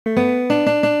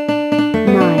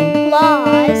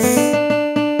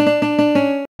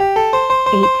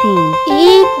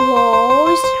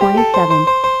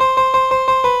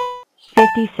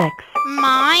36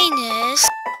 minus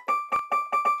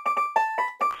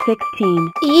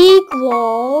 16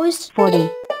 equals 40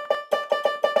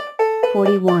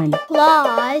 41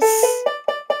 plus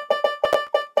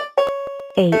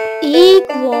 8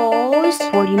 equals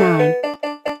 49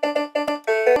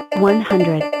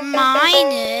 100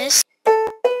 minus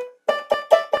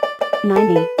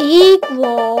 90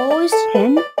 equals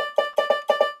 10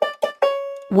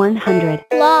 100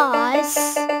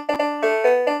 plus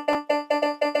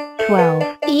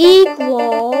 12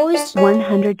 equals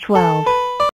 112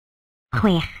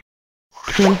 chwech,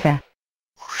 12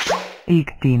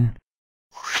 18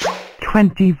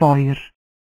 24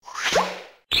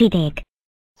 trideg,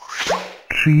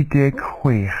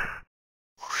 36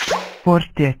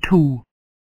 42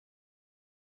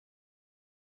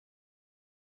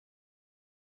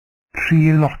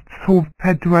 3 lots o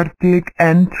 40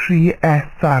 yn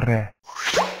 3s are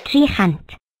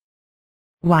 300,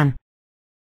 1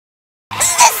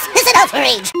 This is an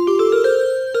outrage!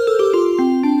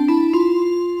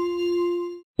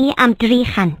 I am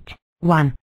 300,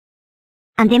 1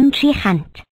 and ddim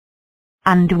 300,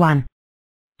 and 1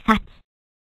 that,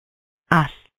 as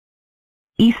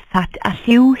is that as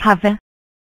you have a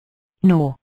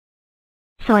no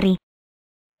sorry,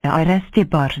 oes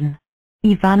diborn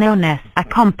ifan eones a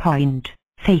compound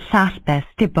feithas bes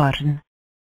diborn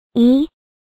I,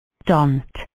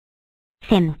 don't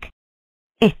think,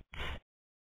 it's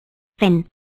fin,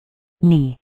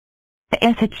 ni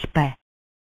esitsbe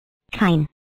cain,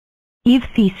 if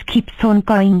this keeps on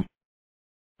going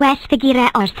wes figure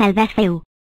o'r selveth fyw,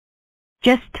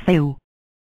 just few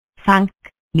thank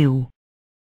you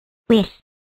well,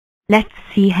 let's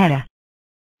see here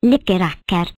liger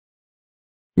acer,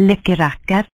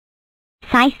 lickeracker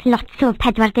 7 lots o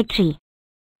 43,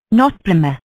 not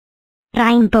blime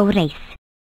rainbow race,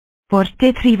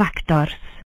 43 factors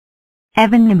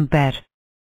even number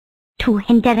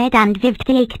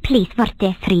 258 please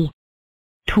 43,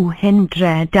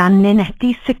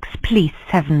 286 please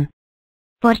 7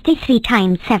 43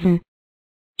 times 7,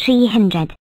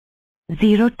 300,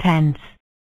 0 tens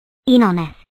un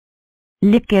onest,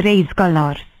 licker eis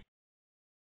golors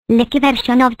lici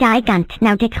fersiwn of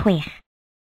 296,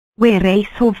 where eis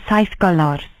of 7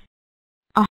 golors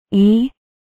O. I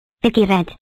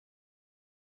figured,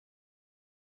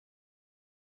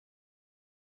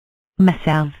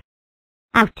 myself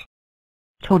out,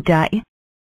 todau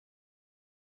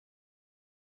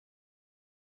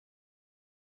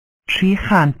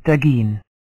 301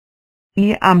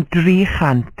 I am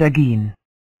 301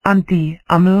 and I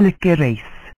am licker eis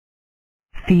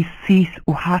Thys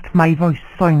o hat mae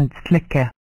foeso'n slice.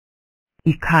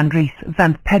 I can race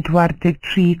than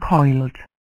 43 coiled.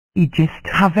 I just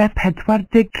have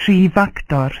 43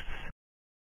 factors.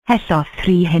 Hello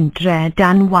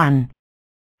 301.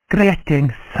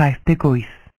 Greetings 78.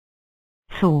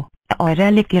 So,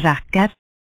 o'r licker acer?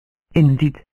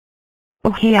 Indeed.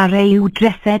 O here yw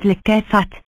dressed licker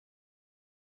that.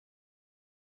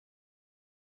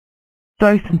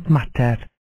 Doesn't matter.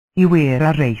 I wear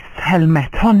a race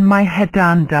helmet on my head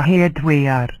and a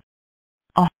headwear.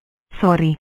 Oh,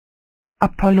 sorry.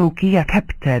 Apology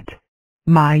accepted.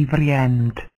 My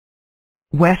friend.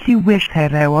 Well you wish her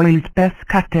oiled best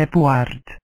cateboard.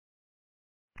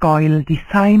 Goel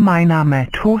disai mein ame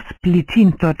to split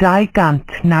into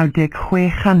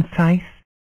 296.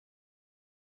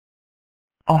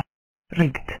 Oh,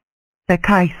 rigged. The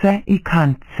Kaiser I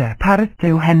can't part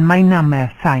to hen mein ame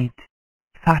side.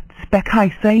 That's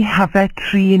because I have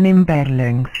 3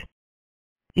 Numberblocks.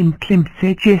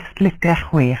 Implimse just licker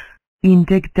 6,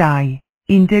 12,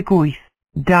 18,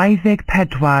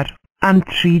 24 and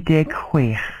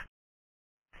 36.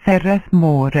 Serres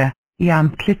more, I am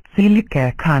plitsi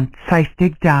licker cant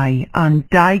 72 and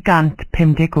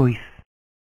 258.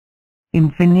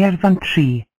 Infinier van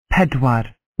 3,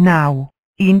 4, now,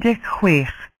 16,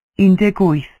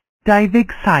 18,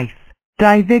 27, 28,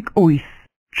 30,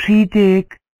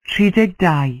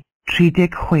 32,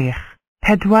 36,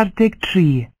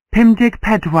 43,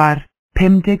 54,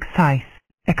 57,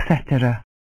 etc.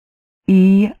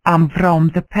 I am from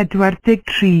the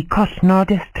 43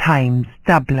 cosnodus times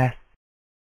doubles.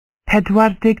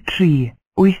 43,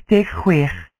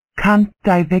 86,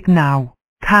 129,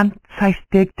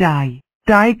 172,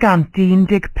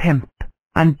 215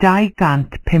 and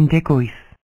 258.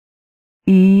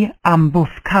 I am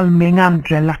both calming and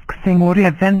relaxing or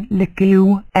even like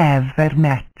you ever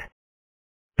met.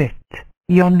 But,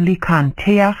 I only can't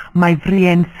hear my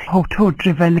friends how to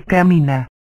drivel gamina.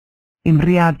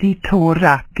 Imriadi to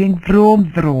racking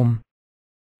vroom.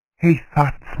 Hey,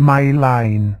 that's my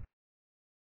line.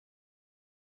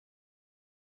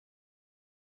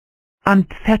 and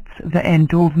that's the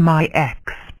end of my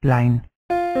explain.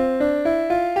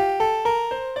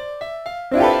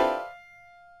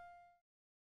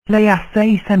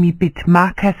 Leiasau semi bit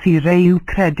mac yw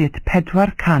credit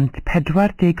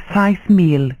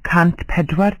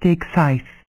 447,147.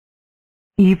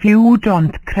 If you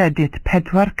don't credit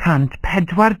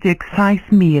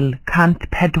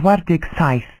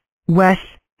 447,147, well,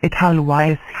 it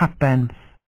always happens.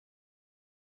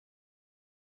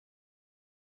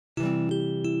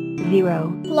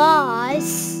 0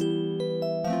 plus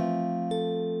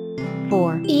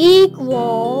 4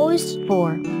 equals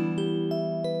 4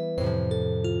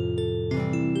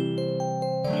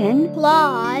 10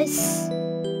 plus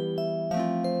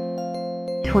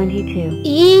 22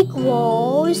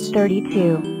 equals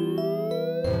 32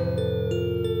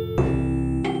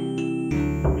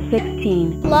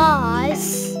 16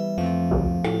 plus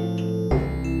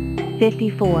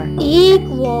 54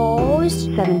 equals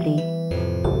 70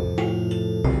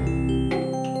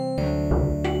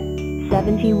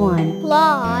 71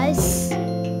 plus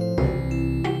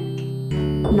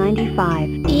 95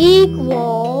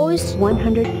 equals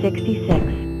 166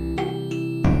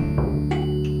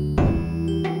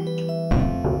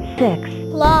 6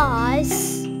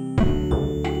 plus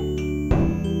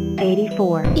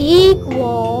 84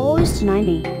 equals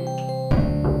 90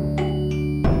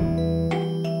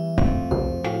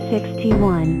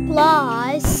 61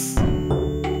 plus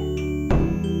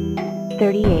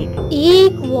 38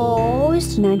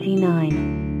 equals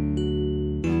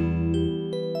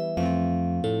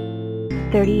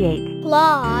 99 38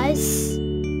 plus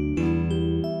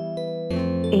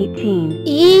 18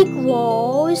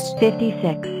 equals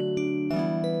 56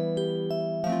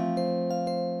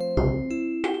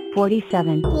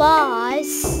 47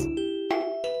 plus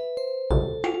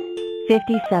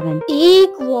 57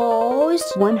 equals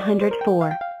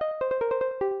 104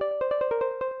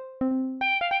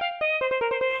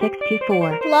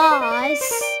 64 plus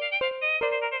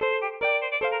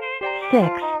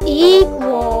 6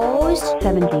 equals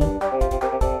 70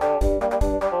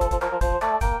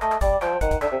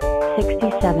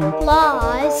 67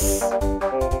 plus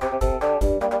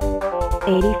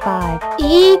 85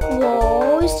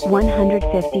 equals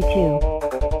 152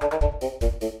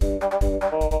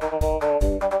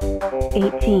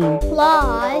 18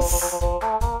 plus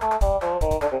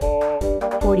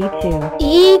 42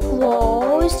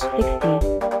 equals 60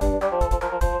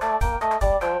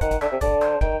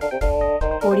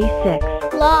 46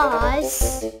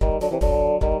 plus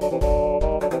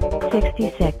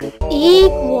 66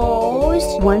 equals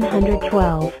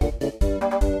 112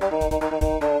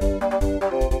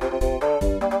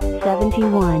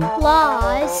 71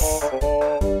 plus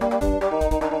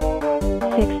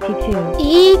 62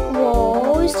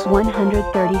 equals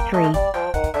 133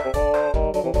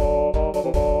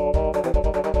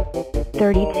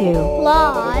 32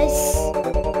 plus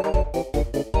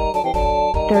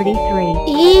 33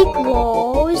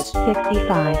 equals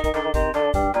 65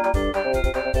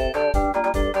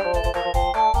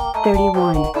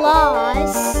 31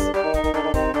 plus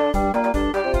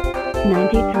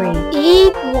 93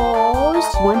 equals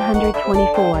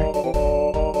 124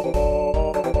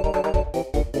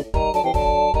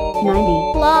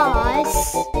 90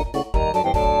 plus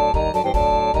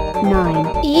 9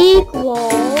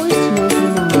 equals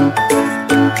 99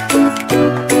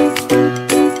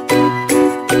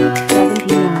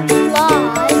 79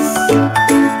 plus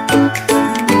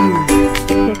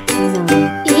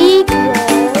 69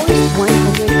 equals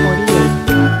 148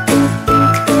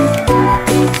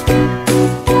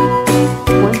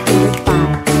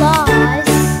 105 plus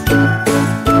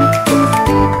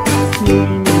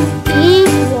 99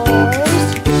 equals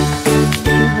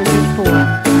 204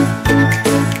 15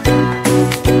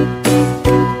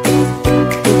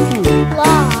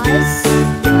 plus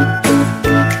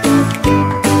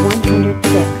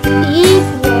 106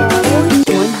 equals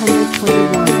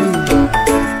 121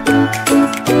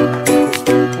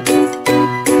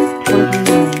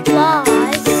 29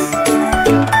 plus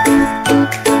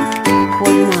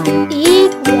 49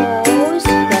 equals 78 28 plus 82 equals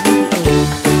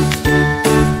 110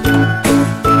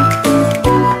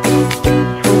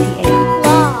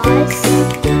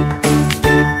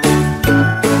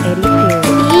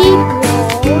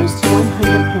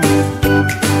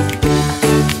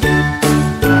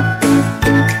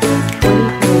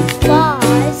 23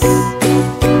 plus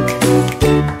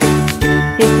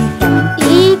 57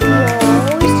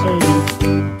 equals 80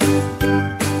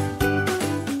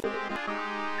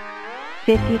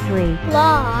 53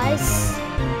 plus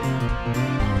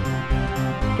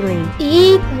 3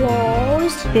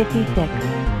 equals 56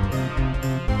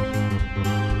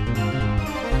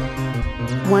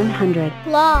 100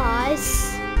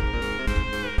 plus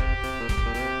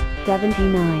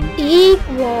 79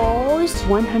 equals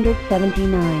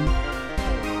 179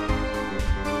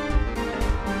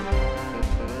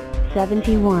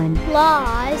 71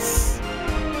 plus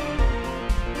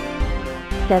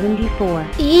 74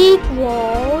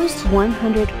 equals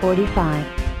 145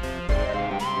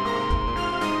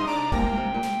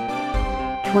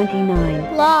 29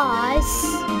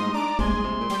 plus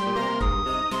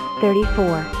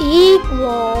 34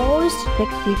 equals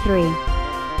 63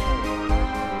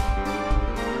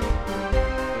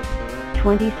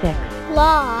 26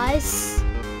 plus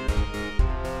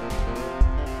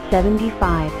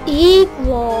 75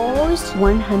 equals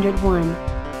 101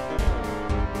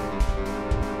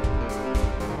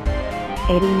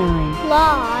 89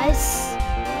 plus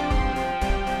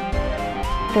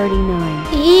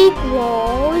 39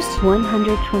 equals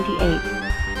 128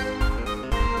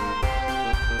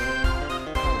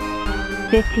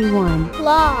 51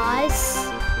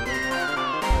 plus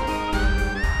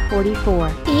 44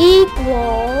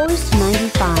 equals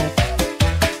 95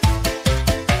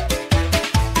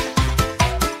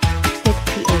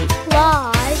 68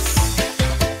 plus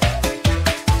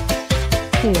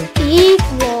 2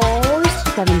 equals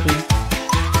 70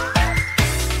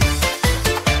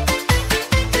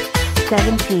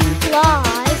 17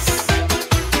 plus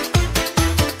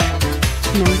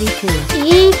 92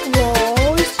 equals